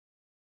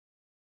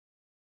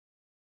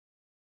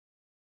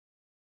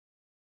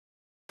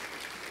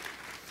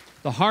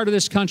The heart of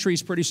this country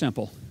is pretty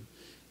simple.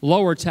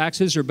 Lower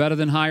taxes are better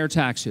than higher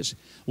taxes.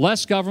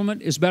 Less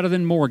government is better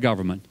than more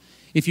government.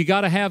 If you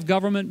got to have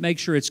government, make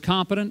sure it's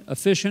competent,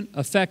 efficient,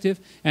 effective,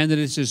 and that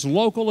it's as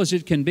local as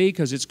it can be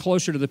because it's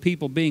closer to the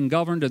people being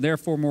governed and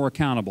therefore more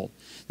accountable.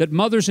 That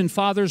mothers and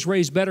fathers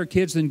raise better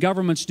kids than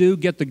governments do,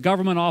 get the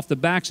government off the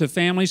backs of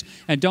families,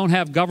 and don't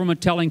have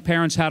government telling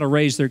parents how to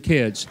raise their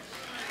kids.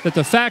 That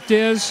the fact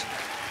is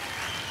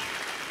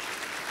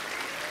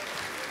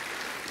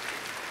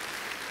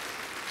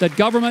that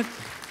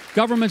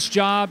government's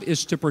job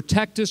is to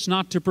protect us,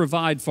 not to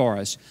provide for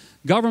us.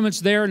 Government's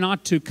there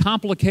not to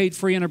complicate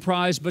free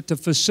enterprise, but to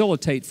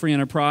facilitate free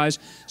enterprise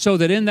so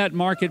that in that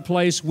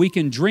marketplace we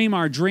can dream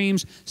our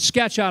dreams,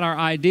 sketch out our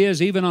ideas,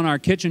 even on our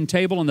kitchen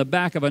table on the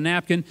back of a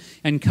napkin,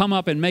 and come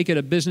up and make it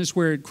a business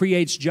where it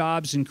creates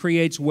jobs and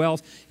creates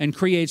wealth and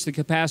creates the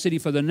capacity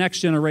for the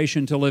next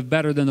generation to live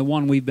better than the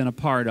one we've been a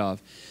part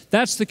of.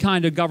 That's the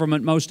kind of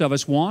government most of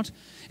us want,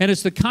 and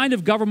it's the kind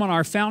of government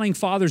our founding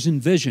fathers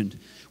envisioned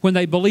when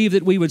they believed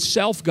that we would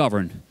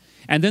self-govern.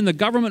 And then the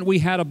government we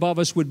had above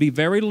us would be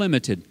very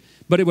limited,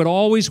 but it would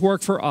always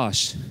work for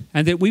us.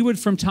 And that we would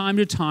from time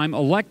to time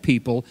elect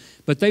people,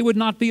 but they would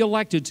not be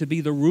elected to be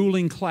the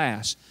ruling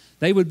class.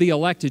 They would be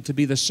elected to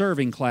be the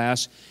serving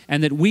class,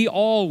 and that we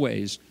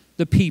always,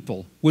 the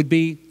people, would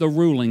be the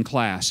ruling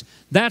class.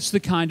 That's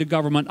the kind of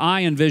government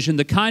I envision,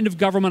 the kind of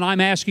government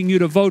I'm asking you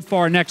to vote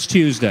for next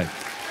Tuesday.